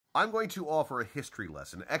I'm going to offer a history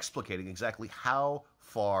lesson explicating exactly how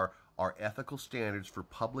far our ethical standards for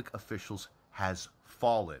public officials has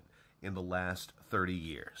fallen in the last 30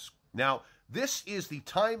 years. Now, this is the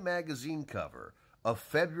Time magazine cover of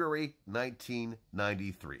February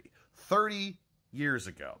 1993, 30 years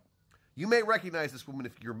ago. You may recognize this woman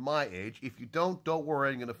if you're my age. If you don't worry,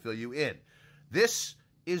 I'm going to fill you in. This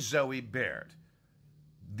is Zoe Baird.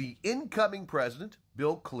 The incoming president,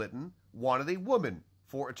 Bill Clinton, wanted a woman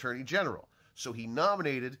for Attorney General. So he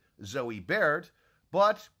nominated Zoe Baird,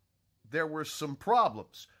 but there were some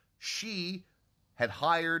problems. She had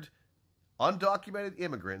hired undocumented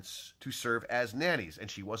immigrants to serve as nannies,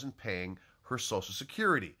 and she wasn't paying her Social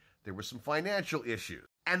Security. There were some financial issues.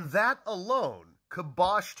 And that alone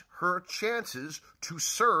kiboshed her chances to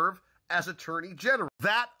serve as Attorney General.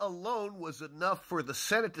 That alone was enough for the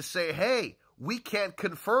Senate to say, hey, we can't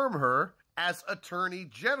confirm her as Attorney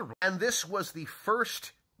General. And this was the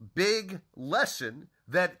first big lesson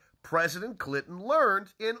that President Clinton learned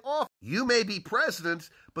in office. You may be president,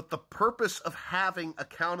 but the purpose of having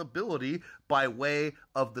accountability by way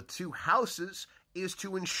of the two houses is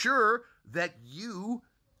to ensure that you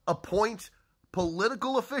appoint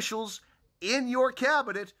political officials in your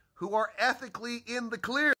cabinet who are ethically in the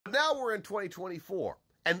clear. Now we're in 2024,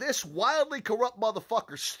 and this wildly corrupt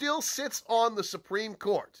motherfucker still sits on the Supreme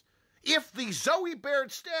Court. If the Zoe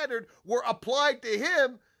Baird standard were applied to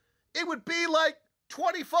him, it would be like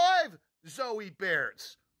 25 Zoe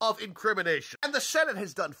Bairds of incrimination. And the Senate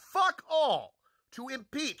has done fuck all to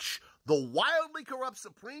impeach the wildly corrupt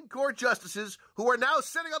Supreme Court justices who are now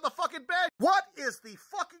sitting on the fucking bench. What is the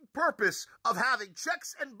fucking purpose of having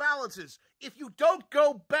checks and balances if you don't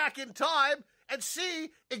go back in time and see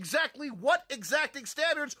exactly what exacting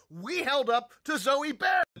standards we held up to Zoe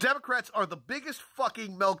Baird? Democrats are the biggest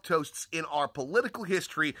fucking milquetoasts in our political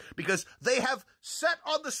history because they have sat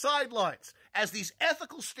on the sidelines as these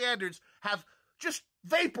ethical standards have just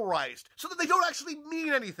vaporized so that they don't actually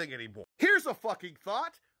mean anything anymore. Here's a fucking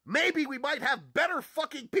thought. Maybe we might have better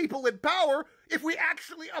fucking people in power if we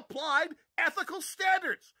actually applied ethical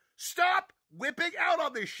standards. Stop whipping out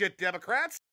on this shit, Democrats.